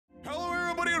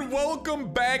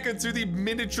welcome back to the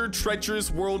miniature treacherous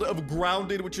world of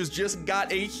Grounded, which has just got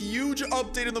a huge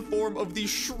update in the form of the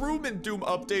Shroom and Doom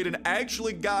update, and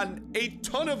actually gotten a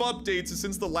ton of updates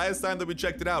since the last time that we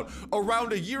checked it out.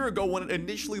 Around a year ago when it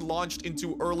initially launched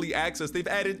into early access, they've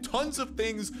added tons of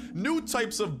things, new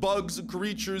types of bugs,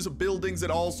 creatures, buildings,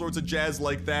 and all sorts of jazz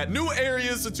like that. New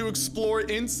areas to explore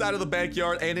inside of the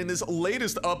backyard, and in this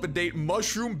latest update,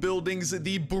 mushroom buildings,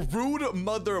 the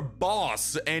broodmother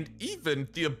boss, and even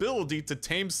the ability to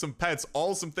tame some pets.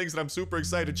 All some things that I'm super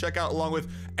excited to check out, along with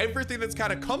everything that's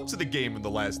kind of come to the game in the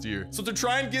last year. So to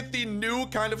try and get the new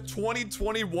kind of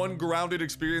 2021 Grounded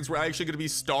experience, we're actually going to be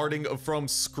starting from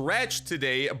scratch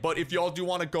today. But if y'all do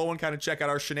want to go and kind of check out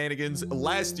our shenanigans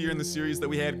last year in the series that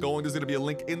we had going, there's going to be a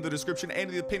link in the description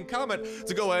and in the pinned comment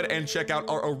to go ahead and check out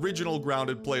our original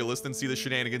Grounded playlist and see the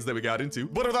shenanigans that we got into.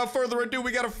 But without further ado,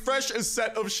 we got a fresh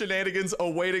set of shenanigans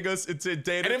awaiting us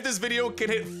today. And if this video can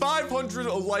hit 500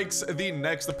 likes, the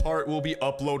next part will be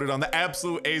uploaded on the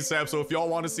absolute ASAP. So if y'all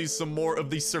want to see some more of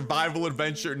the survival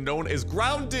adventure known as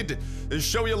Grounded,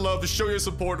 show your love, show your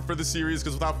support for the series,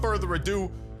 because without further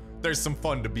ado, there's some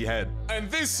fun to be had. And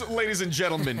this, ladies and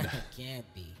gentlemen, can't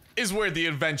be, is where the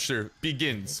adventure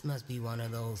begins. This must be one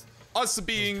of those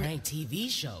being prank TV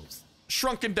shows,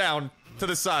 shrunken down to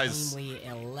the size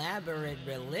elaborate,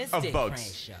 realistic of bugs.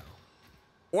 prank show.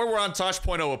 Or we're on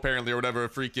Tosh.0 apparently, or whatever.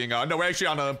 Freaking no, we're actually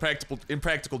on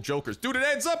impractical jokers. Dude, it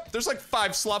adds up. There's like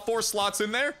 4 slots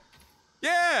in there.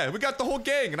 Yeah, we got the whole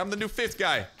gang, and I'm the new 5th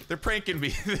guy. They're pranking me.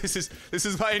 This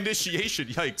is my initiation.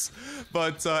 Yikes.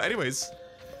 But anyways,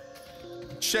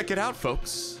 check it out,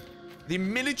 folks. The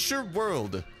miniature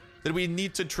world that we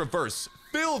need to traverse,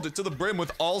 filled to the brim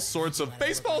with all sorts of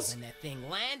baseballs. And that thing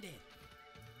landed.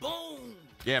 Boom.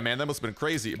 Yeah, man, that must have been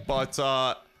crazy. But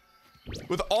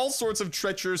with all sorts of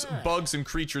treacherous bugs and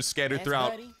creatures scattered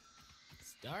throughout. Buddy.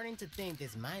 Starting to think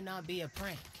this might not be a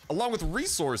prank. Along with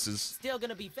resources. Still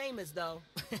gonna be famous though.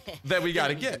 That we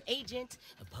gotta get. An agent,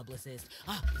 a publicist,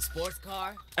 a sports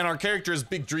car. And our character has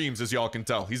big dreams, as y'all can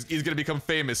tell. He's gonna become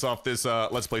famous off this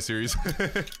Let's Play series.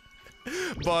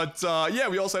 But yeah,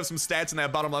 we also have some stats in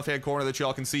that bottom left-hand corner that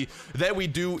y'all can see that we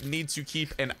do need to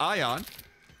keep an eye on.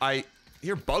 I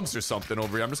hear bugs or something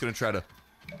over here. I'm just gonna try to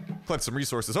collect some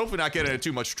resources. Hopefully not get into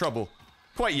too much trouble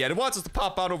quite yet. It wants us to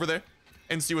pop on over there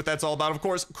and see what that's all about. Of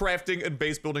course, crafting and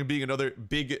base building being another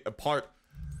big part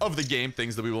of the game,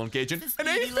 things that we will engage in. And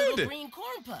hey, Fid!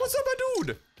 What's up, my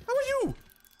dude? How are you?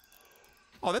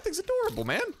 Oh, that thing's adorable,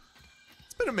 man.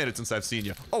 It's been a minute since I've seen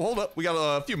you. Oh, hold up. We got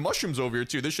a few mushrooms over here,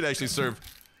 too. This should actually serve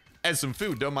as some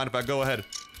food. Don't mind if I go ahead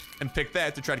and pick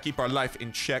that to try to keep our life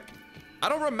in check. I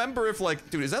don't remember if, like,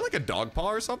 dude, is that like a dog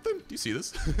paw or something? Do you see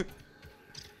this?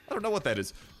 I don't know what that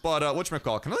is. But,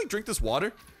 whatchamacallit, can I, like, drink this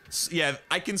water? Yeah,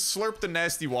 I can slurp the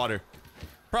nasty water.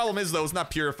 Problem is, though, it's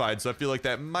not purified, so I feel like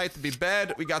that might be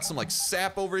bad. We got some, like,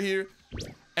 sap over here.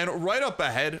 And right up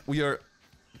ahead, we are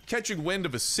catching wind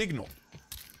of a signal.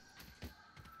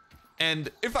 And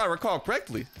if I recall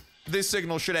correctly, this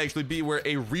signal should actually be where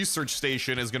a research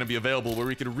station is going to be available, where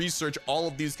we can research all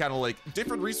of these kind of, like,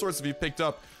 different resources we've picked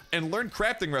up and learn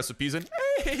crafting recipes and,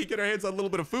 hey, get our hands on a little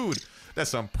bit of food. That's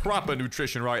some proper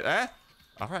nutrition right there.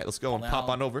 All right, let's go and pop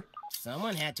on over.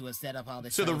 Someone had to have set up all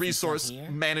this to the resource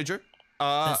manager.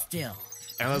 But still,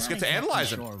 and let's get to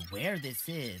analyzing. Sure where this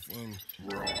is and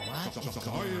what?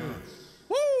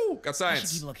 Woo! Got science. I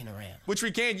should keep looking around. Which we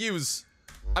can use,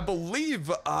 I believe.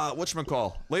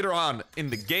 Whatchamacallit, later on in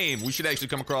the game, we should actually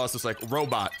come across this like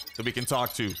robot that we can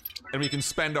talk to, and we can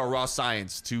spend our raw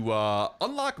science to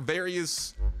unlock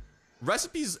various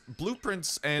recipes,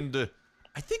 blueprints, and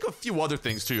I think a few other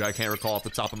things too. I can't recall off the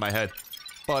top of my head.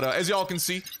 But as y'all can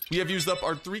see, we have used up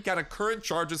our 3 kind of current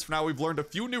charges for now. We've learned a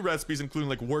few new recipes, including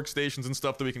like workstations and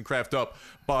stuff that we can craft up.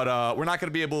 But we're not going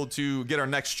to be able to get our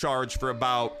next charge for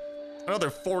about another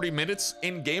 40 minutes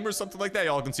in game or something like that.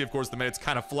 Y'all can see, of course, the minutes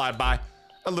kind of fly by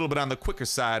a little bit on the quicker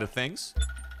side of things.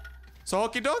 So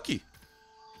okie dokie.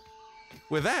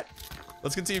 With that,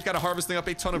 let's continue kind of harvesting up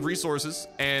a ton of resources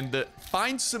and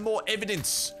find some more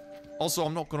evidence. Also,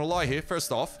 I'm not gonna lie here.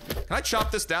 First off, can I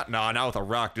chop this down? Nah, not with a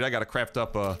rock, dude. I gotta craft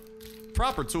up a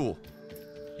proper tool.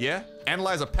 Yeah?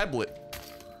 Analyze a pebblet.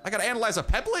 I gotta analyze a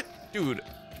pebblet? Dude,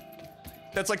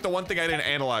 that's like the one thing I didn't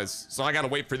analyze. So I gotta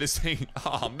wait for this thing.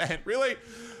 Oh, man, really?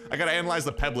 I gotta analyze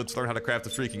the pebblets to learn how to craft the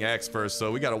freaking axe first.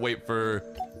 So we gotta wait for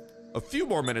a few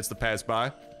more minutes to pass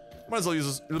by. Might as well use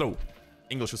this. No,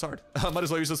 English is hard. Might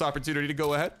as well use this opportunity to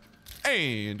go ahead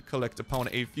and collect upon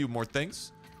a few more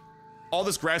things. All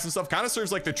this grass and stuff kind of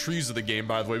serves like the trees of the game,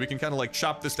 by the way. We can kind of like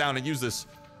chop this down and use this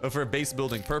for base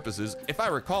building purposes. If I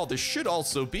recall, this should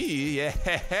also be,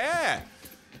 yeah,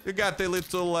 We got the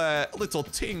little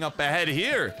ting up ahead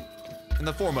here in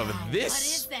the form of this. What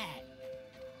is that?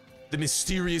 The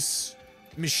mysterious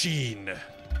machine.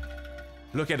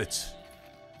 Look at it.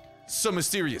 So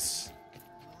mysterious.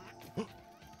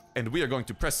 And we are going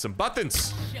to press some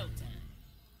buttons. Showtime.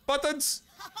 Buttons.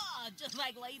 Just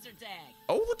like laser tag.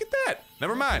 Oh, look at that.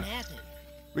 Never mind.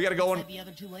 We gotta go on. The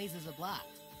other two lasers are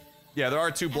blocked. Yeah, there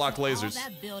are two blocked lasers. All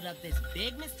that build up, this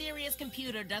big mysterious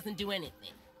computer doesn't do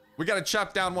anything. We gotta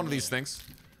chop down one of these things,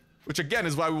 which again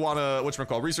is why we wanna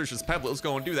research this pebble. Let's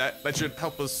go and do that. That should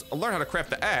help us learn how to craft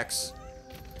the axe,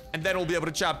 and then we'll be able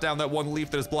to chop down that one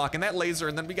leaf that is blocking that laser.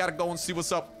 And then we gotta go and see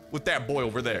what's up with that boy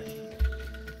over there.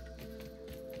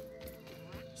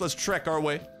 So let's trek our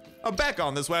way back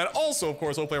on this way. And also, of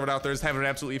course, hope everyone out there is having an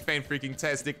absolutely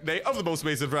fan-freaking-tastic day of the most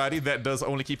amazing variety that does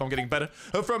only keep on getting better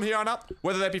from here on out.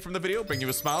 Whether that be from the video, bring you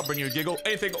a smile, bring you a giggle,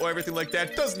 anything or everything like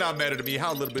that, does not matter to me.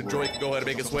 How a little bit of joy can go ahead and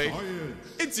make its way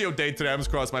into your day today. I'm just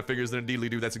crossing my fingers and indeedly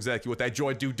do. That's exactly what that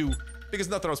joy do. Because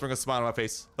nothing else brings a smile on my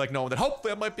face like knowing that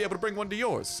hopefully I might be able to bring one to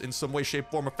yours in some way,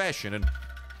 shape, form, or fashion. And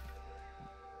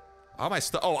how am I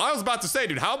stuck? Oh, I was about to say,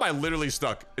 dude, how am I literally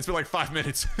stuck? It's been like 5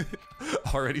 minutes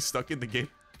already stuck in the game.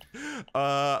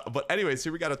 But anyways,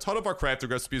 here we got a ton of our crafting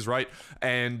recipes, right?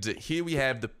 And here we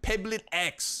have the pebblet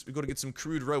axe. We go to get some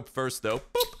crude rope first, though.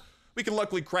 Boop. We can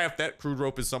luckily craft that. Crude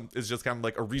rope is just kind of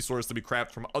like a resource to be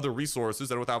crafted from other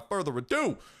resources. And without further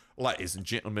ado, ladies and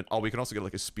gentlemen, oh, we can also get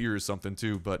like a spear or something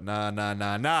too. But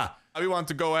nah. We want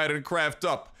to go ahead and craft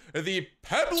up the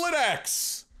pebblet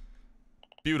axe.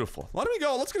 Beautiful. Why don't we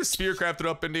go? Let's get a spear crafted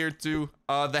up in here too.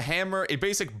 The hammer, a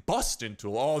basic busting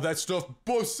tool. Oh, that stuff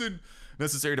busting.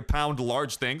 Necessary to pound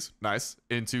large things, nice,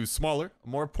 into smaller,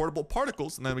 more portable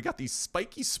particles. And then we got the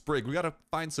spiky sprig. We gotta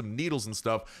find some needles and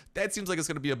stuff. That seems like it's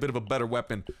gonna be a bit of a better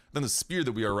weapon than the spear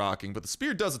that we are rocking, but the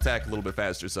spear does attack a little bit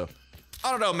faster, so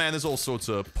I don't know, man. There's all sorts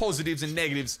of positives and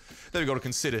negatives that we gotta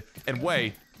consider and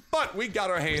weigh, but we got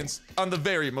our hands on the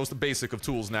very most basic of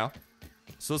tools now.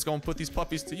 So let's go and put these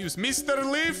puppies to use. Mr.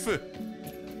 Leaf,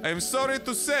 I am sorry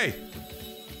to say,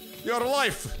 your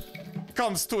life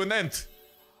comes to an end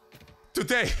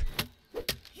today.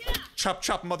 Chop,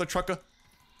 chop, mother trucker.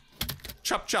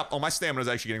 Chop, chop. Oh, my stamina is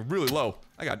actually getting really low.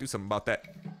 I gotta do something about that.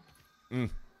 Should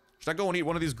I go and eat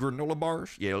one of these granola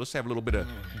bars? Yeah, let's have a little bit of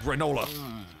granola.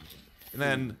 And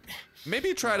then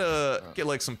maybe try to get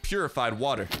like some purified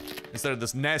water instead of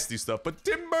this nasty stuff. But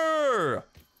timber!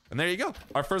 And there you go.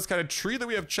 Our first kind of tree that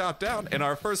we have chopped down and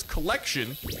our first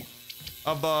collection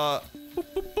of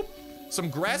some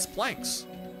grass planks.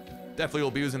 Definitely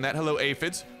will be using that. Hello,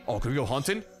 aphids. Oh, can we go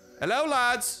hunting? Hello,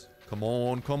 lads. Come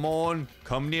on, come on.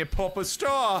 Come near Papa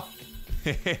Straw.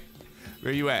 Where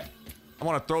are you at? I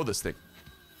want to throw this thing.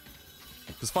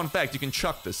 Because fun fact, you can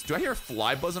chuck this. Do I hear a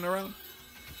fly buzzing around?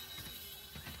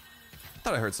 I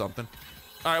thought I heard something.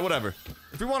 All right, whatever.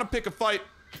 If we want to pick a fight,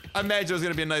 I imagine there's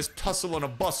going to be a nice tussle and a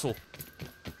bustle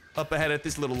up ahead at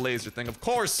this little laser thing. Of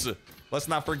course, let's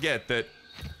not forget that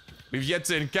we've yet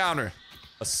to encounter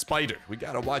a spider. We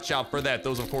gotta watch out for that.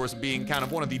 Those, of course, being kind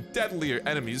of one of the deadlier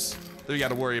enemies that we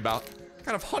gotta worry about.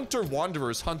 Kind of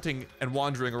hunter-wanderers hunting and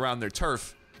wandering around their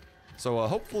turf. So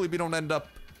hopefully we don't end up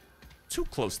too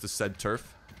close to said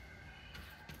turf.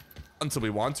 Until we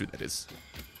want to, that is.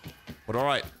 But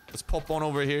alright, let's pop on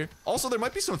over here. Also, there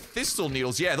might be some thistle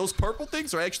needles. Yeah, those purple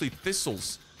things are actually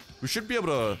thistles. We should be able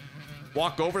to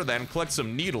walk over to that and collect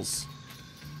some needles.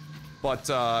 But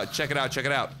check it out, check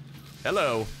it out.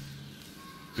 Hello.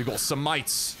 We got some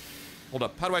mites. Hold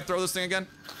up. How do I throw this thing again?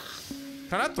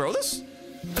 Can I not throw this?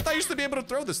 I thought I used to be able to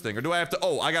throw this thing. Or do I have to?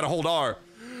 Oh, I gotta hold R.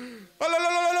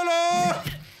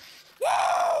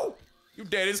 Whoa! You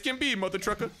dead as can be, mother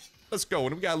trucker. Let's go.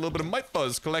 And we got a little bit of mite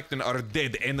fuzz collecting our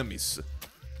dead enemies.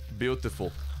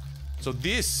 Beautiful. So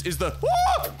this is the...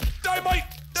 Whoa! Dynamite!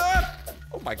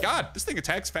 Oh my god. This thing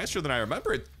attacks faster than I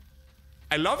remember it.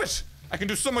 I love it. I can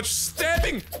do so much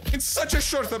stabbing in such a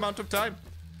short amount of time.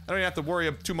 I don't even have to worry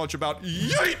too much about.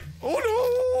 Yay!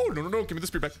 Oh no! No! Give me the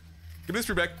spear back. Give me the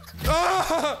spear back.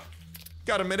 Ah!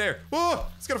 Got him midair. Oh!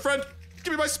 It's got a friend.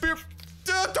 Give me my spear.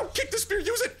 Don't kick the spear.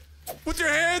 Use it with your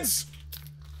hands.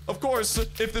 Of course,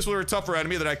 if this were a tougher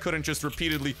enemy that I couldn't just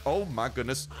repeatedly. Oh my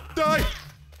goodness! Die!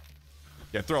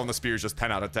 Yeah, throwing the spear is just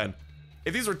 10 out of 10.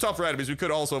 If these were tougher enemies, we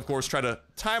could also, of course, try to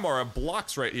time our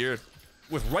blocks right here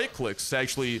with right clicks to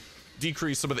actually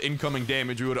decrease some of the incoming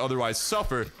damage we would otherwise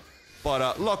suffer.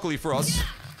 But luckily for us,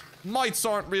 mites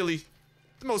aren't really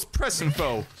the most pressing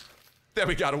foe that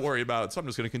we gotta worry about. So I'm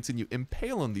just gonna continue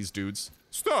impaling these dudes.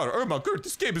 Star, oh my god,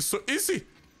 this game is so easy.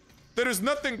 There is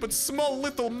nothing but small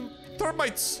little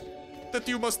termites that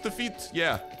you must defeat.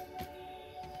 Yeah.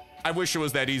 I wish it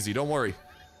was that easy, don't worry.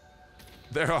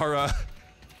 there are,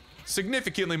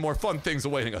 significantly more fun things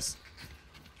awaiting us.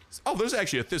 Oh, there's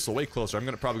actually a thistle way closer. I'm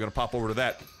probably gonna pop over to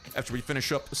that after we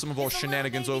finish up some of our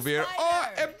shenanigans over here. Oh,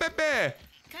 a baby!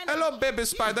 Hello, baby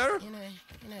spider.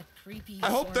 In a creepy I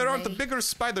hope there aren't the way. bigger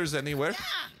spiders anywhere. Yeah,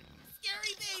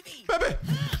 scary baby. Baby!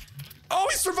 Oh,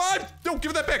 he survived! Don't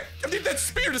give it that back! I need that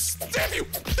spear to stab you!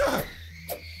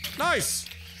 Nice!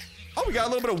 Oh, we got a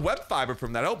little bit of web fiber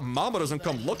from that. I hope Mama doesn't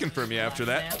come looking for me after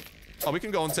that. Oh, we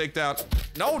can go and take down...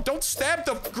 No, don't stab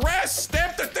the grass!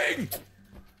 Stab the thing!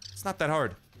 It's not that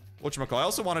hard. Whatchamacall, I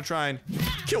also want to try and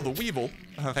kill the weevil.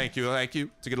 Thank you,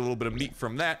 to get a little bit of meat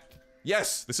from that.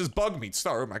 Yes, this is bug meat.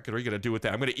 Star, what are you gonna do with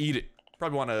that? I'm gonna eat it.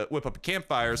 Probably want to whip up a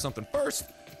campfire or something first.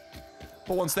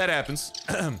 But once that happens...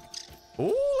 Oh,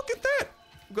 look at that!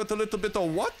 We got a little bit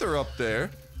of water up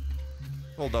there.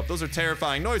 Hold up, those are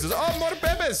terrifying noises. Oh, more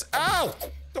babies! Ow!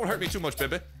 Don't hurt me too much,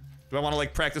 baby. Do I want to,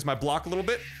 like, practice my block a little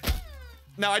bit?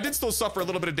 Now, I did still suffer a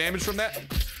little bit of damage from that.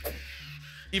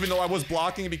 Even though I was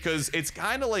blocking, because it's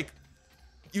kind of like...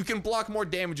 You can block more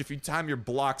damage if you time your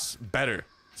blocks better.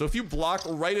 So if you block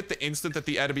right at the instant that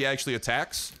the enemy actually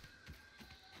attacks,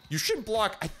 you should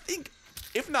block, I think,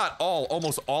 if not all,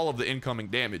 almost all of the incoming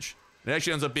damage. It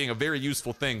actually ends up being a very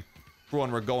useful thing for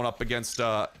when we're going up against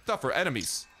tougher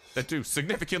enemies that do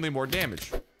significantly more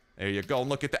damage. There you go, and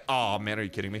look at that. Oh man, are you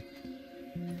kidding me?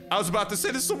 I was about to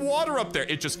say there's some water up there.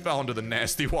 It just fell into the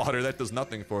nasty water. That does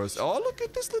nothing for us. Oh, look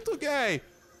at this little guy.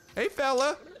 Hey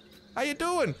fella, how you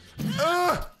doing?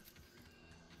 Oh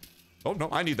no,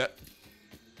 I need that.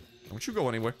 Don't you go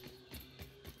anywhere.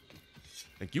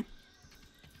 Thank you.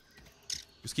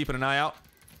 Just keeping an eye out.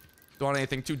 Don't want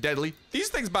anything too deadly. These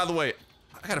things, by the way,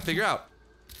 I gotta figure out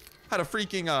how to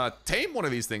freaking tame one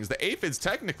of these things. The aphids,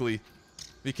 technically,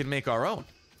 we can make our own.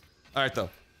 All right, though.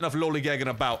 Enough lollygagging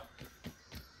about.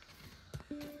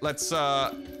 Let's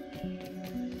go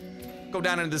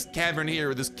down into this cavern here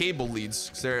where this cable leads,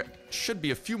 because there should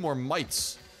be a few more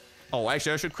mites. Oh,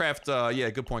 actually, I should craft. Yeah,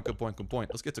 good point.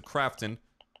 Let's get to crafting.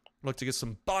 I'd like to get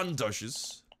some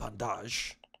bandages.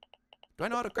 Bandage. Do I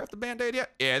know how to craft a band-aid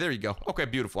yet? Yeah, there you go. Okay,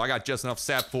 beautiful. I got just enough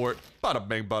sap for it. Bada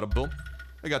bang, bada boom.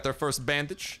 I got their first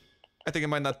bandage. I think it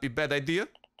might not be a bad idea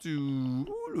to...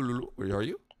 Where are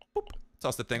you? Boop.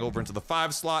 Toss the thing over into the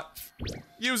 5 slot.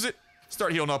 Use it.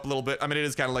 Start healing up a little bit. I mean, it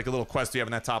is kind of like a little quest you have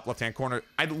in that top left-hand corner.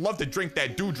 I'd love to drink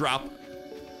that dewdrop.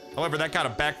 However, that kind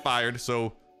of backfired,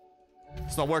 so...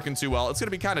 It's not working too well. It's going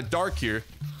to be kind of dark here.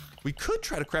 We could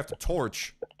try to craft a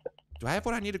torch. Do I have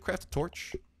what I need to craft a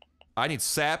torch? I need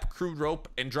sap, crude rope,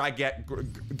 and dry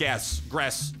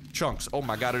grass chunks. Oh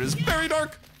my god, it is very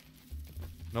dark.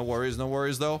 No worries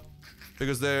though.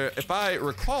 Because there, if I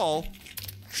recall,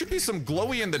 should be some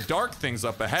glowy in the dark things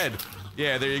up ahead.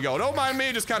 Yeah, there you go. Don't mind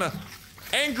me, just kind of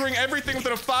angering everything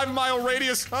within a 5-mile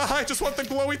radius. I just want the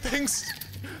glowy things.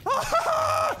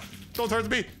 Don't hurt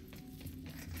me.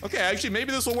 Okay, actually,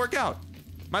 maybe this will work out.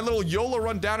 My little YOLO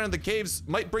run down into the caves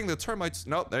might bring the termites.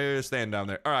 Nope, they're staying down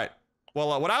there. All right.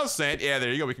 Well, what I was saying, yeah,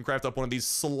 there you go. We can craft up one of these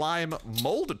slime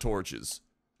mold torches.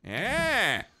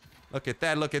 Yeah. Look at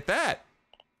that.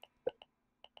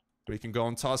 We can go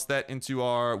and toss that into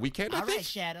our weekend, I think. All right,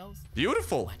 Shadows.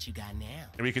 Beautiful. What you got now?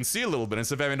 And we can see a little bit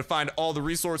instead of having to find all the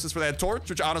resources for that torch,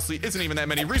 which honestly isn't even that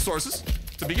many resources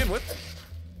to begin with.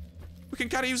 We can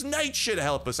kind of use nature to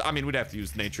help us. I mean, we'd have to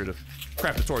use nature to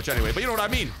craft a torch anyway, but you know what I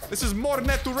mean. This is more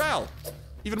natural,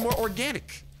 even more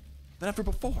organic than ever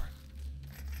before.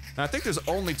 And I think there's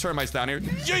only termites down here.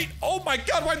 Yeet! Oh my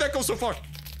god, why'd that go so far?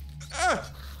 I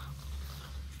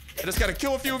just gotta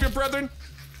kill a few of your brethren.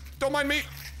 Don't mind me.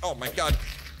 Oh my god.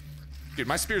 Dude,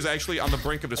 my spear's actually on the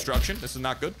brink of destruction. This is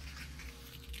not good.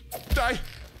 Die.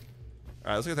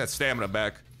 Alright, let's get that stamina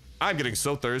back. I'm getting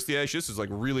so thirsty, actually. This is like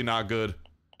really not good.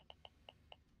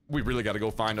 We really gotta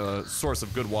go find a source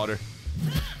of good water.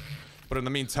 But in the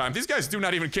meantime, these guys do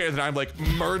not even care that I'm like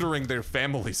murdering their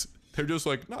families. They're just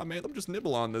like, nah, man, let me just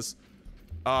nibble on this.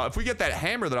 If we get that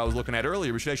hammer that I was looking at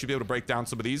earlier, we should actually be able to break down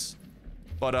some of these.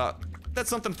 But, that's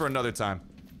something for another time.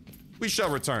 We shall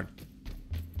return.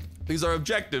 These are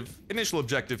initial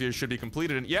objective here should be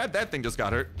completed. And yeah, that thing just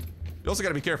got hurt. You also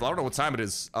gotta be careful. I don't know what time it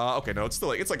is. Okay, no, it's still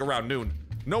like, it's like around noon.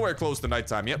 Nowhere close to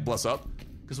nighttime yet, bless up.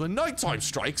 Because when nighttime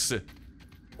strikes,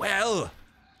 well,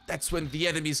 that's when the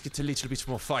enemies get a little bit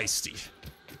more feisty.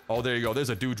 Oh, there you go. There's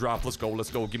a dewdrop. Let's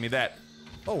go. Give me that.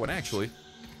 Oh, and actually,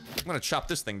 I'm gonna chop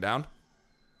this thing down.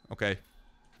 Okay.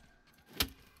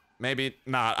 Maybe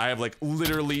not. I have, like,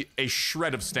 literally a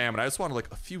shred of stamina. I just want,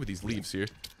 like, a few of these leaves here.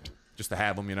 Just to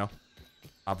have them, you know?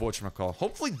 Whatchamacall.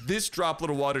 Hopefully this droplet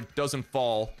of water doesn't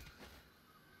fall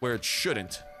where it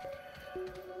shouldn't.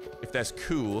 If that's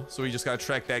cool. So we just gotta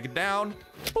track that down.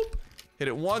 Boop. Hit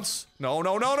it once. No,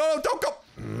 no, no, no, don't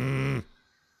go.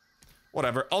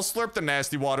 Whatever. I'll slurp the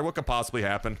nasty water. What could possibly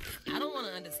happen? I don't want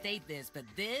to understate this, but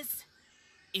this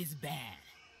is bad.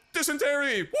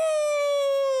 Dysentery!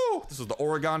 Woo! This is the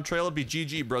Oregon Trail. It'd be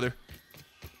GG, brother.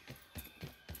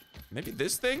 Maybe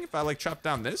this thing, if I like chop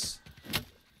down this,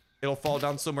 it'll fall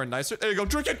down somewhere nicer. There you go,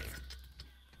 drink it!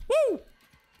 Woo!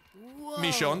 Whoa,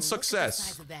 Mission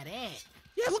success. Look at the size of that ant.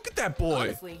 Yeah, look at that boy.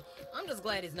 Honestly, I'm just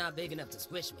glad it's not big enough to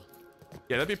squish me.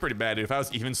 Yeah, that'd be pretty bad, dude, if I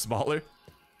was even smaller.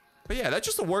 But yeah, that's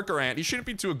just a worker ant. He shouldn't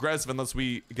be too aggressive unless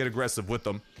we get aggressive with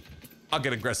them. I'll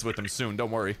get aggressive with them soon, don't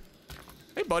worry.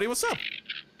 Hey, buddy, what's up?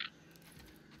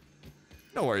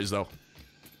 No worries, though.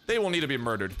 They will need to be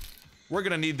murdered. We're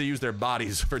gonna need to use their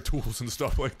bodies for tools and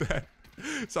stuff like that.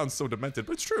 Sounds so demented,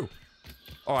 but it's true.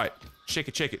 All right, shake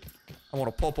it, shake it. I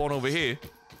want to pop on over here,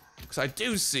 because I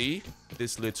do see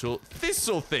this little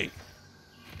thistle thing.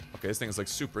 Okay, this thing is like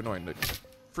super annoying to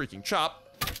freaking chop.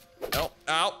 Oh,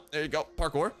 ow, there you go,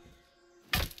 parkour.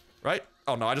 Right?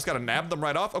 Oh no, I just gotta nab them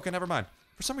right off? Okay, never mind.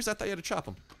 For some reason, I thought you had to chop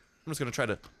them. I'm just gonna try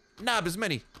to nab as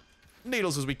many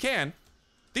needles as we can.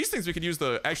 These things we could use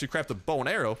to actually craft a bow and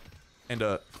arrow and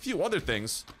a few other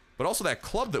things, but also that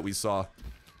club that we saw.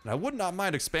 And I would not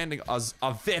mind expanding as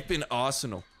a weapon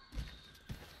arsenal.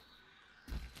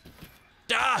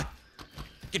 Ah!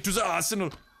 Get to the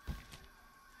arsenal.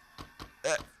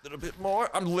 A little bit more.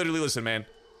 I'm literally, listen, man.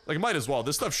 Like, might as well.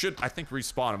 This stuff should, I think,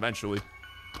 respawn eventually.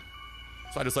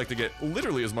 So I just like to get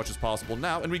literally as much as possible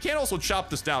now. And we can also chop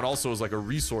this down also as like a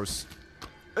resource.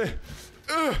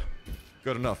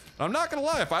 Good enough. I'm not gonna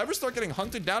lie, if I ever start getting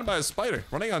hunted down by a spider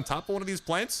running on top of one of these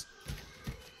plants,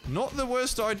 not the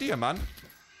worst idea, man.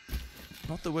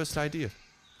 Not the worst idea.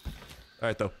 All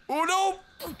right, though. Oh,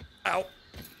 no! Ow.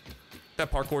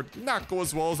 That parkour did not go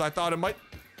as well as I thought it might.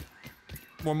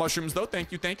 More mushrooms, though.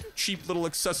 Thank you, thank you. Cheap little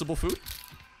accessible food.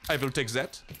 I will take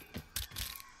that.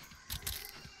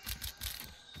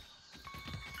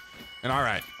 And all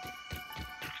right.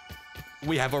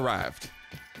 We have arrived.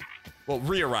 Well,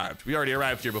 re-arrived. We already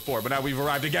arrived here before, but now we've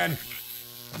arrived again.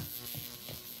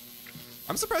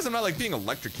 I'm surprised I'm not, like, being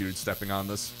electrocuted stepping on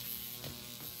this.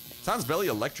 Sounds very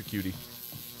electrocutey.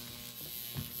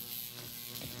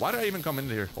 Why did I even come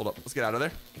into here? Hold up. Let's get out of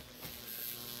there.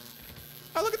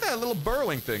 Oh, look at that little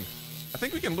burrowing thing. I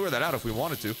think we can lure that out if we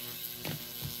wanted to.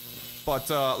 But,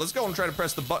 let's go and try to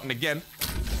press the button again.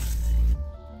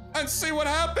 And see what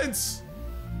happens.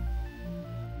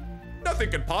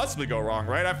 Nothing could possibly go wrong,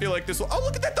 right? I feel like this will... Oh,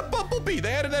 look at that, the bumblebee.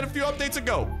 They added that a few updates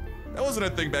ago. That wasn't a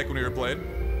thing back when we were playing.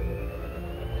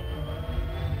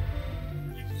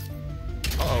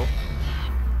 Uh-oh.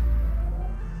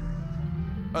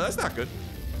 Oh, that's not good.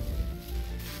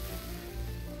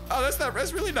 Oh,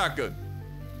 that's really not good.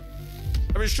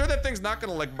 I mean, sure that thing's not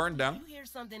gonna, like, burn down. Did you hear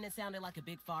something that sounded like a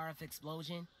big far-off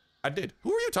explosion? I did.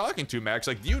 Who are you talking to, Max?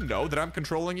 Like, do you know that I'm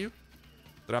controlling you?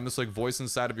 That I'm this, like, voice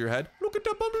inside of your head? Look at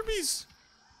the bumblebees.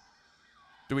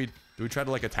 Do we try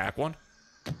to, like, attack one?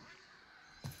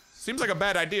 Seems like a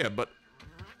bad idea, but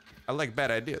I like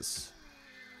bad ideas.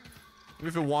 Maybe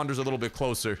if it wanders a little bit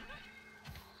closer,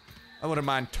 I wouldn't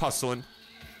mind tussling.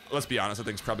 Let's be honest, that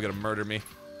thing's probably gonna murder me.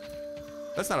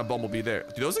 That's not a bumblebee there.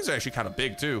 Dude, those things are actually kind of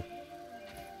big, too.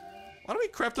 Why don't we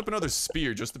craft up another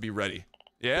spear just to be ready?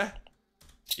 Yeah?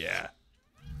 Yeah.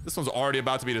 This one's already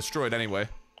about to be destroyed anyway.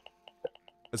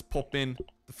 Let's pop in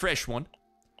the fresh one.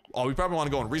 Oh, we probably want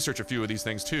to go and research a few of these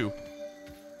things, too.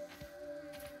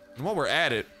 And while we're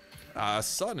at it,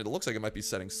 sun, it looks like it might be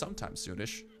setting sometime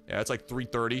soonish. Yeah, it's like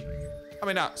 3:30. I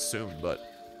mean, not soon, but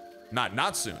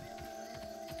not soon.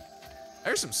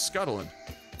 There's some scuttling.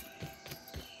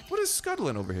 What is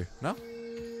scuttling over here? No?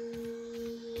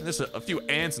 And there's a few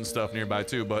ants and stuff nearby,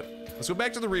 too, but let's go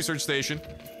back to the research station.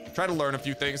 Try to learn a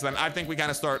few things, then I think we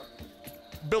kind of start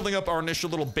building up our initial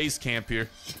little base camp here.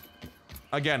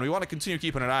 Again, we want to continue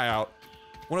keeping an eye out.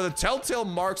 One of the telltale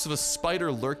marks of a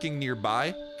spider lurking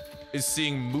nearby is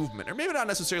seeing movement. Or maybe not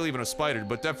necessarily even a spider,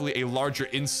 but definitely a larger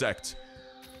insect.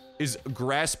 Is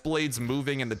grass blades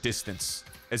moving in the distance,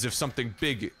 as if something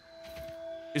big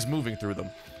is moving through them.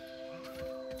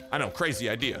 I know, crazy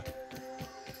idea.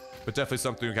 But definitely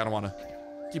something we kind of want to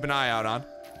keep an eye out on.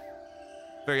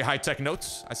 Very high-tech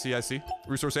notes. I see.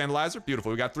 Resource analyzer.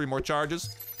 Beautiful. We got 3 more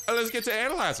charges. Let's get to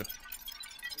analyzing.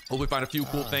 Hope we find a few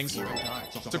cool things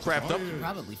to craft up.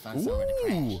 Probably find somewhere to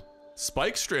crash.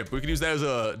 Spike strip. We can use that as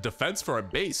a defense for our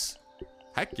base.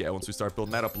 Heck yeah, once we start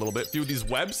building that up a little bit. Few of these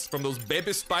webs from those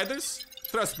baby spiders.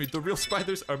 Trust me, the real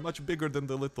spiders are much bigger than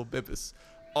the little babies.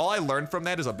 All I learned from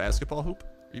that is a basketball hoop.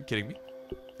 Are you kidding me?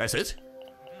 That's it?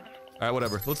 All right,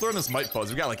 whatever. Let's learn this mite fuzz.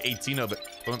 We got like 18 of it.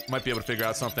 We might be able to figure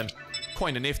out something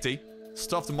kind of nifty.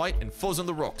 Stuffed mite and fuzz on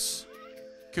the rocks.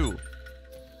 Cool.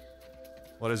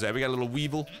 What is that? We got a little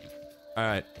weevil. All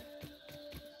right.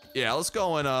 Yeah, let's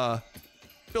go and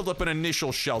build up an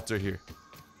initial shelter here.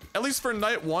 At least for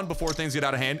night 1 before things get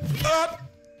out of hand.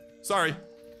 Sorry.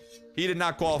 He did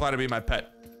not qualify to be my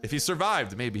pet. If he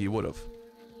survived, maybe he would have.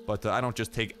 But I don't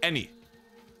just take any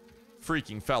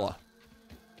freaking fella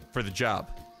for the job.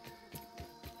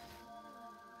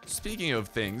 Speaking of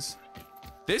things,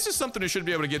 this is something we should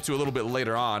be able to get to a little bit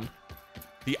later on.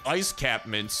 The ice cap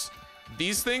mints.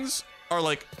 These things are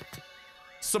like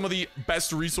some of the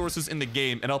best resources in the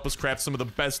game and help us craft some of the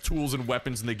best tools and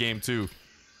weapons in the game too.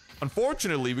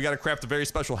 Unfortunately, we gotta craft a very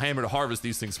special hammer to harvest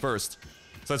these things first.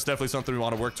 So that's definitely something we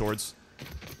want to work towards.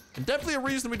 And definitely a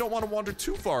reason we don't want to wander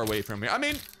too far away from here. I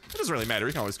mean, it doesn't really matter.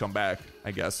 We can always come back, I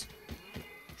guess.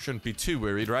 Shouldn't be too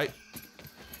worried, right?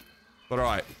 But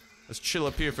alright, let's chill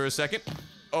up here for a second.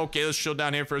 Okay, let's chill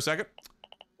down here for a second.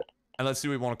 And let's see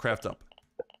what we want to craft up.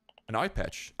 An eye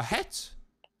patch. A hat.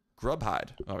 Grub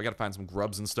hide. Oh, we gotta find some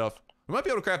grubs and stuff. We might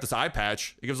be able to craft this eye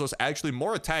patch. It gives us actually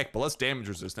more attack, but less damage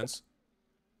resistance.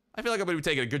 I feel like I'm going to be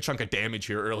taking a good chunk of damage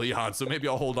here early on, so maybe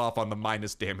I'll hold off on the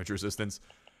minus damage resistance.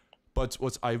 But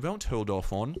what I won't hold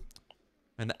off on,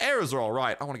 and the arrows are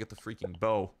alright, I want to get the freaking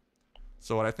bow.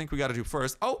 So what I think we got to do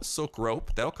first, oh, silk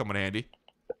rope, that'll come in handy.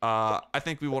 I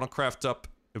think we want to craft up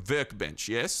a workbench,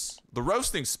 yes? The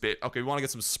roasting spit, okay, we want to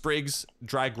get some sprigs,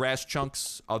 dry grass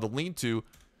chunks, the lean-to.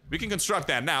 We can construct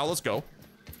that now, let's go.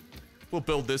 We'll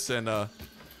build this and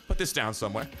put this down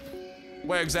somewhere.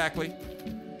 Where exactly?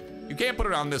 You can't put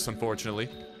it on this, unfortunately.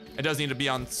 It does need to be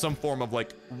on some form of,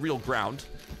 like, real ground.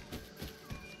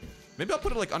 Maybe I'll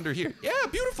put it, like, under here. Yeah,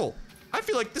 beautiful. I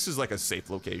feel like this is, like, a safe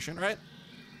location, right?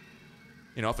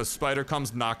 You know, if a spider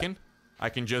comes knocking, I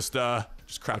can just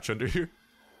crouch under here.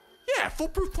 Yeah,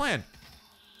 foolproof plan.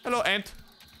 Hello, ant.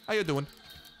 How you doing?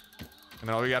 And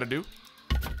then all we gotta do,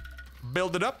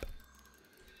 build it up.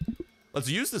 Let's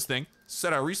use this thing,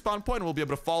 set our respawn point, and we'll be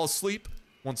able to fall asleep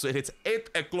once it hits 8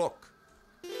 o'clock.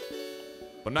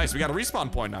 But nice, we got a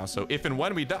respawn point now, so if and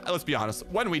when we die, let's be honest,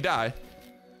 when we die,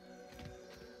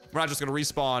 we're not just gonna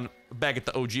respawn back at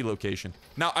the OG location.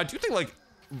 Now, I do think, like,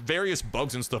 various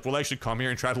bugs and stuff will actually come here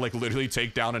and try to, like, literally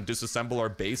take down and disassemble our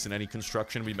base in any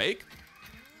construction we make.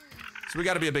 So we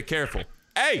gotta be a bit careful.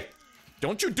 Hey!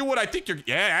 Don't you do what I think you're...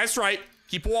 Yeah, that's right.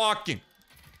 Keep walking.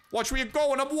 Watch where you're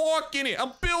going. I'm walking it.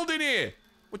 I'm building it.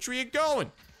 Watch where you're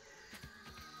going.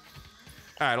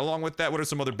 Alright, along with that, what are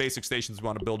some other basic stations we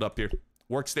want to build up here?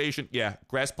 Workstation, yeah.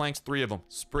 Grass planks, 3 of them.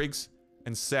 Sprigs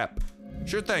and sap.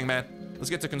 Sure thing, man. Let's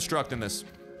get to constructing this.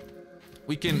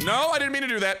 We can... No, I didn't mean to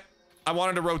do that. I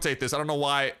wanted to rotate this. I don't know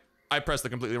why I pressed the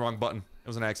completely wrong button. It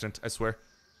was an accident, I swear.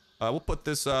 We'll put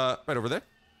this right over there.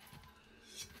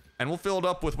 And we'll fill it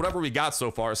up with whatever we got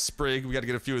so far. A sprig. We got to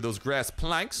get a few of those grass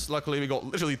planks. Luckily, we got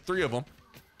literally 3 of them.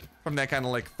 From that kind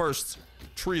of, like, first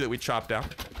tree that we chopped down.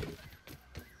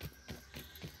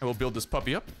 And we'll build this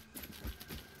puppy up.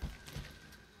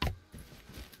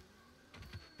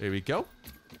 There we go.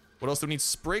 What else do we need?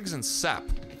 Sprigs and sap.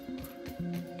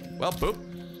 Well, boop.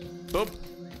 Boop.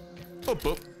 Boop,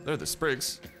 boop. They're the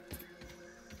sprigs.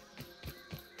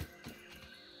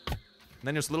 And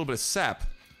then there's a little bit of sap.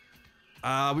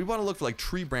 We want to look for, like,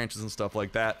 tree branches and stuff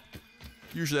like that.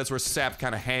 Usually that's where sap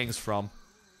kind of hangs from.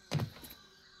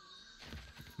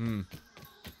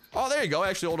 Oh, there you go.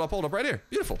 Actually, hold up right here.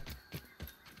 Beautiful.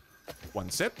 1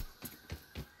 sip.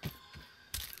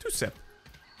 2 sip.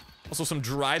 Also, some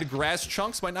dried grass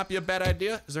chunks might not be a bad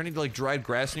idea. Is there any, like, dried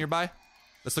grass nearby?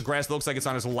 That's the grass that looks like it's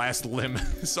on his last limb.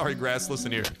 Sorry, grass,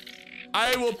 listen here.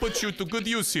 I will put you to good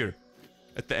use here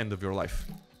at the end of your life.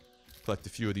 Collect a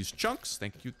few of these chunks.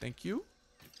 Thank you, thank you.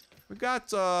 We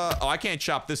got, oh, I can't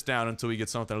chop this down until we get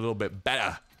something a little bit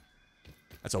better.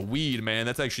 That's a weed, man.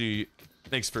 That's actually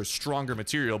makes for stronger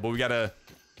material, but we gotta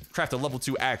craft a level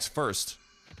 2 axe first.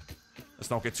 Let's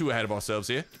not get too ahead of ourselves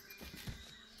here.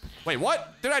 Wait,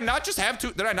 what? Did I not just have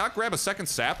 2? Did I not grab a second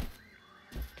sap?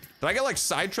 Did I get, like,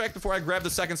 sidetracked before I grabbed the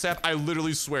second sap? I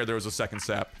literally swear there was a second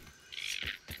sap.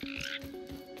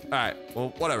 Alright, well,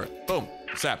 whatever. Boom.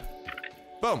 Sap.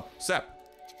 Boom. Sap.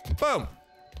 Boom.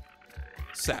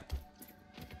 Sap.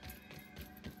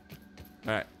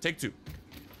 Alright, take 2.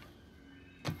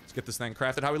 Let's get this thing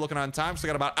crafted. How are we looking on time? So we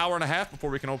got about an hour and a half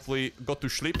before we can hopefully go to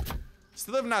sleep.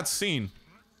 Still have not seen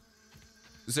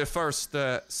the first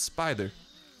spider.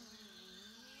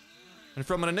 And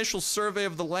from an initial survey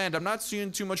of the land, I'm not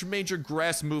seeing too much major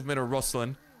grass movement or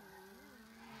rustling.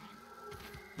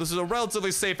 This is a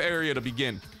relatively safe area to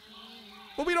begin.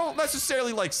 But we don't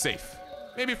necessarily like safe.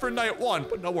 Maybe for night 1,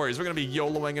 but no worries. We're going to be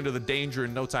YOLOing into the danger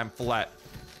in no time flat.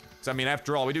 'Cause, I mean,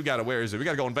 after all, we do gotta, where is it? We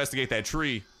gotta go investigate that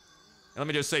tree. And let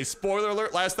me just say, spoiler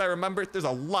alert, last I remember, there's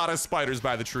a lot of spiders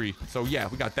by the tree. So yeah,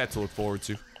 we got that to look forward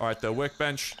to. All right, the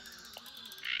workbench.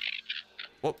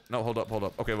 Oh, no, hold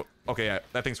up. Okay, okay, yeah,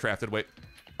 that thing's crafted, wait.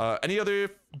 Any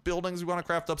other buildings we want to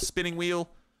craft up? Spinning wheel.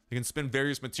 You can spin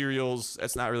various materials.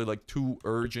 That's not really like too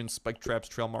urgent. Spike traps,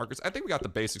 trail markers. I think we got the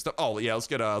basic stuff. Oh yeah, let's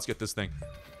get this thing.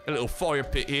 A little fire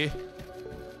pit here.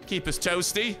 Keep us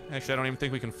toasty. Actually, I don't even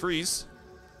think we can freeze.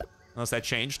 Unless that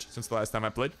changed since the last time I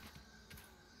played.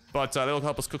 But that'll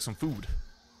help us cook some food.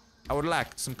 I would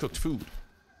like some cooked food.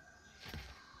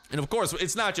 And of course,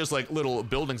 it's not just like little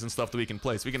buildings and stuff that we can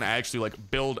place. We can actually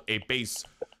like build a base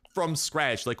from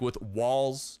scratch, like with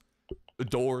walls,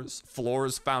 doors,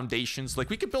 floors, foundations. Like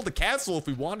we could build a castle if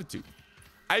we wanted to.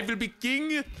 I will be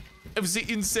king of the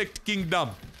insect kingdom.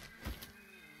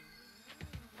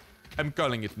 I'm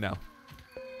calling it now.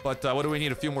 But what do we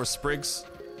need? A few more sprigs?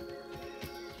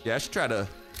 Yeah, I should try to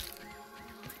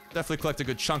definitely collect a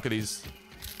good chunk of these.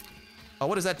 Oh,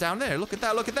 what is that down there? Look at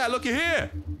that, look at that, looky here!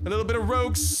 A little bit of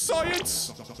rogue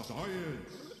science!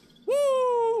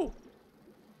 Woo!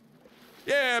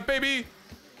 Yeah, baby!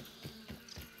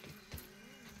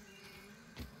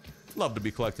 Love to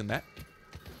be collecting that.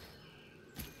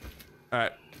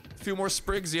 Alright, a few more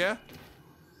sprigs, yeah?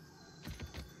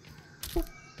 Boop.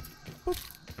 Boop.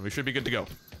 And we should be good to go.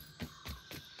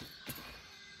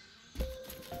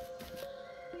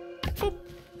 Boop.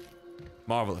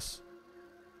 Marvelous.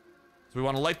 So we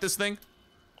want to light this thing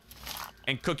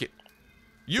and cook it.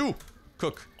 You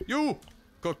cook. You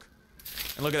cook.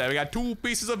 And look at that. We got 2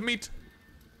 pieces of meat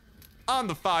on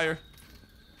the fire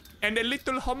and a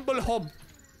little humble hob.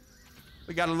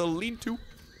 We got a little lean-to,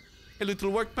 a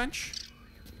little workbench,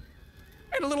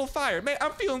 and a little fire. Man,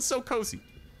 I'm feeling so cozy.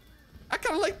 I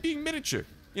kind of like being miniature.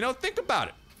 You know, think about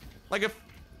it. Like if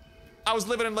I was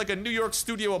living in like a New York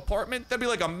studio apartment, that'd be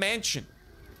like a mansion.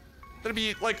 That'd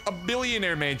be like a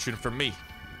billionaire mansion for me.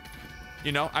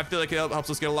 You know, I feel like it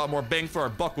helps us get a lot more bang for our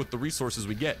buck with the resources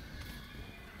we get.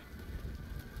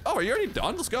 Oh, are you already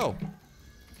done? Let's go.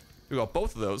 We got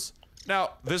both of those.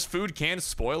 Now, this food can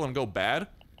spoil and go bad.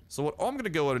 So what I'm gonna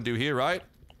go ahead and do here, right?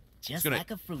 Just like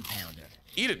a fruit pounder.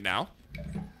 Eat it now.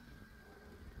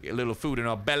 Get a little food in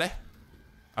our belly.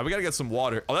 Alright, we gotta get some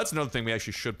water. Oh, that's another thing we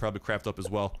actually should probably craft up as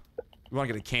well. We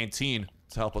wanna get a canteen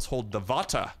to help us hold the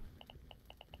vata.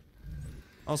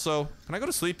 Also, can I go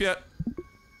to sleep yet?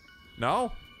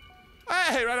 No?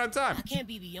 Hey, right on time. I can't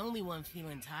be the only one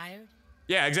feeling tired.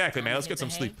 Yeah, exactly, man. Let's get some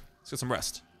sleep. Let's get some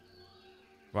rest.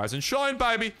 Rise and shine,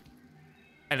 baby.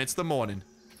 And it's the morning.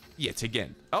 Yet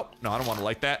again. Oh, no, I don't want to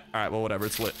light that. All right, well, whatever.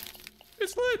 It's lit.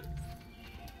 It's lit.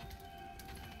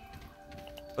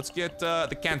 Let's get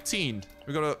the canteen.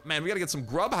 We gotta, man, we gotta get some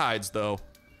grub hides, though.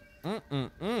 We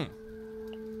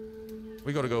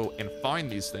gotta go and find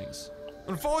these things.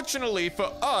 Unfortunately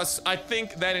for us, I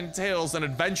think that entails an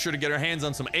adventure to get our hands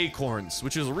on some acorns,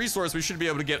 which is a resource we should be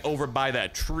able to get over by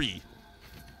that tree.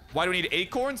 Why do we need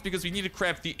acorns? Because we need to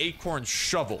craft the acorn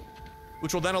shovel,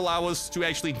 which will then allow us to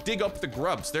actually dig up the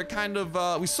grubs. They're kind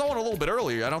of, we saw one a little bit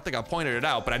earlier. I don't think I pointed it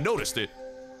out, but I noticed it.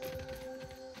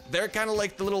 They're kind of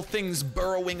like the little things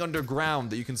burrowing underground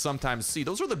that you can sometimes see.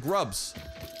 Those are the grubs.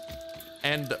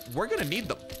 And we're gonna need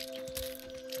them.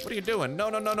 What are you doing? No,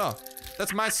 no, no, no.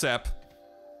 That's my sap.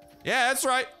 Yeah, that's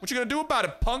right. What you gonna do about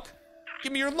it, punk?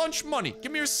 Give me your lunch money.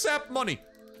 Give me your sap money.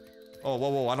 Oh, whoa,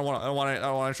 whoa. I don't want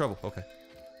any trouble. Okay.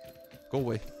 Go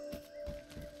away.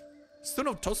 Still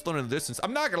no toaststone in the distance.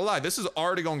 I'm not gonna lie, this is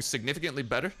already going significantly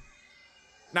better.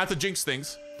 Not to jinx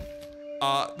things.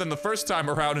 Than the first time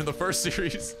around in the first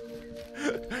series.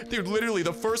 Dude, literally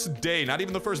the first day, not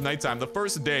even the first nighttime, the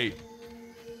first day.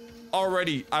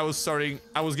 Already, I was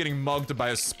getting mugged by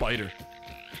a spider.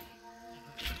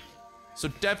 So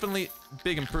definitely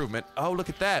big improvement. Oh, look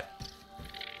at that.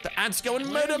 The ant's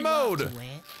going murder mode.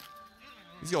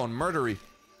 He's going murdery.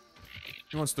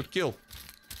 He wants to kill.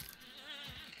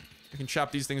 We can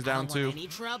chop these things down too. Any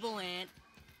trouble, Ant?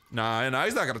 Nah,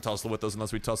 he's not gonna tussle with us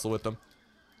unless we tussle with them.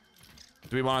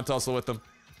 Do we want to tussle with them?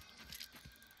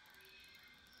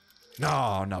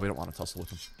 No, we don't want to tussle with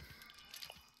them.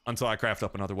 Until I craft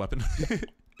up another weapon.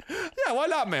 Yeah, why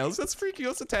not, man? Let's freaky.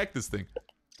 Let's attack this thing.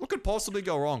 What could possibly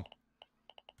go wrong?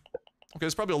 Okay,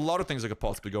 there's probably a lot of things that could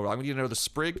possibly go wrong. We need another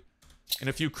sprig and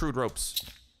a few crude ropes.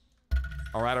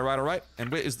 All right, all right, all right.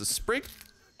 And where is the sprig?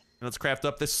 And let's craft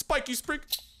up this spiky sprig.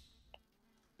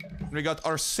 And we got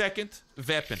our second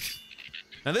weapon.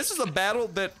 Now this is a battle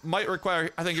that might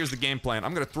require, I think here's the game plan.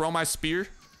 I'm gonna throw my spear,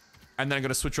 and then I'm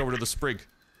gonna switch over to the sprig.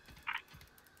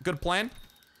 Good plan?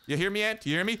 You hear me, Ant?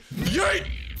 You hear me? Yay!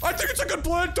 I think it's a good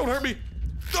plan! Don't hurt me!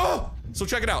 Oh! So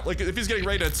check it out. Like, if he's getting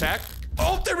ready to attack.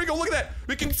 Oh, there we go. Look at that.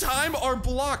 We can time our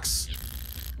blocks.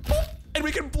 Oh, and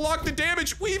we can block the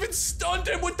damage. We even stunned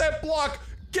him with that block.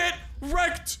 Get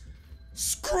wrecked.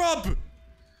 Scrub.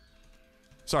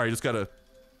 Sorry, just gotta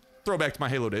throw back to my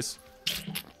Halo days.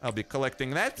 I'll be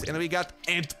collecting that. And then we got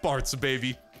ant parts,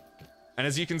 baby. And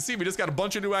as you can see, we just got a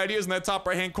bunch of new ideas in that top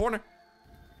right-hand corner.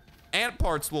 Ant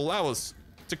parts will allow us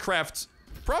to craft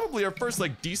probably our first,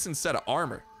 like, decent set of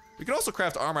armor. We can also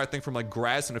craft armor, I think, from, like,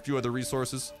 grass and a few other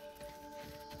resources.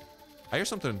 I hear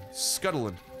something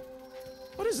scuttling.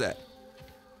 What is that?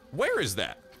 Where is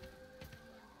that?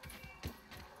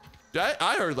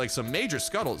 I heard, like, some major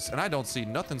scuttles, and I don't see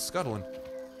nothing scuttling.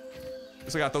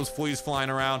 Guess I got those fleas flying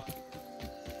around.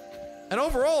 And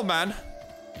overall, man,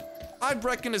 I'd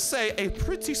reckon to say a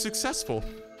pretty successful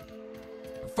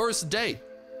first day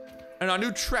in our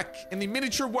new trek in the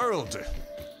miniature world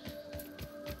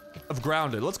of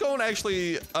Grounded. Let's go and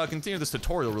actually continue this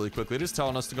tutorial really quickly. It is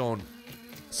telling us to go and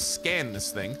scan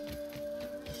this thing.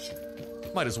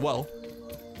 Might as well.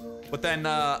 But then,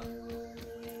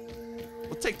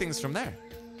 we'll take things from there.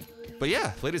 But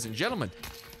yeah, ladies and gentlemen,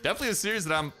 definitely a series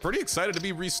that I'm pretty excited to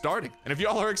be restarting. And if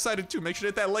y'all are excited too, make sure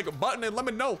to hit that like button and let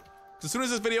me know. As soon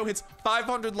as this video hits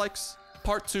 500 likes,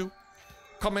 part 2,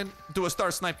 come in, do a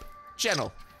Starsnipe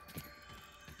channel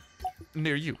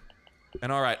near you.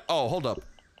 And all right, oh, hold up.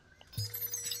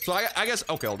 So I guess,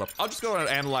 okay, hold up. I'll just go and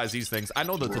analyze these things. I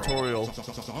know the tutorial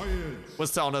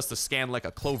was telling us to scan like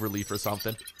a clover leaf or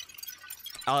something.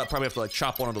 I'll probably have to like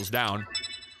chop one of those down.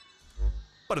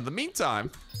 But in the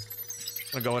meantime,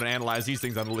 I'm gonna go ahead and analyze these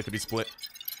things on the lickety-split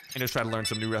and just try to learn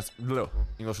some new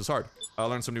English is hard. I'll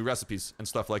learn some new recipes and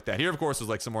stuff like that. Here, of course, is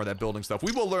like some more of that building stuff.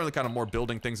 We will learn the kind of more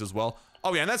building things as well.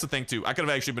 Oh yeah, and that's the thing too. I could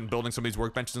have actually been building some of these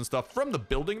workbenches and stuff from the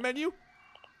building menu.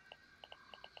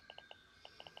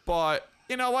 But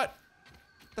you know what?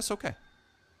 That's okay.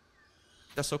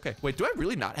 That's okay. Wait, do I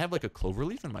really not have like a clover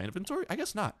leaf in my inventory? I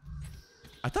guess not.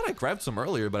 I thought I grabbed some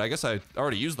earlier, but I guess I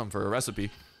already used them for a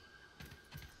recipe.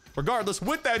 Regardless,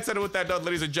 with that said and with that done,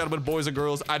 ladies and gentlemen, boys and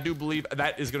girls, I do believe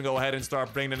that is going to go ahead and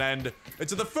start bringing an end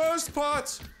into the first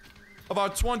part of our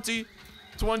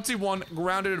 2021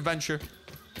 Grounded adventure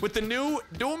with the new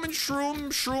Doom and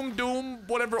Shroom, Doom,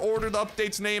 whatever order the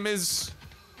update's name is.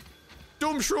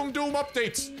 Doom, Shroom, Doom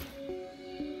updates.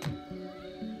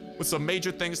 With some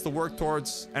major things to work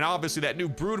towards, and obviously that new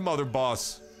broodmother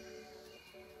boss.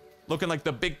 Looking like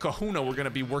the big kahuna we're going to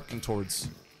be working towards.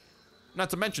 Not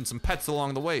to mention some pets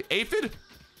along the way. Aphid?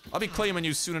 I'll be claiming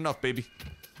you soon enough, baby.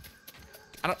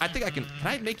 I think I can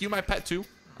I make you my pet too?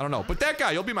 I don't know. But that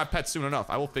guy, you'll be my pet soon enough.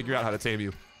 I will figure out how to tame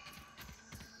you.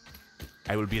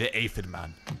 I will be the aphid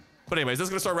man. But anyways, that's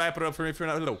gonna start wrapping it up for me for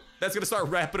now. No, that's gonna start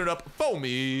wrapping it up for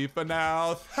me for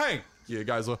now. Thank you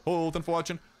guys a whole ton for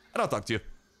watching. And I'll talk to you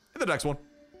in the next one.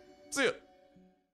 See ya.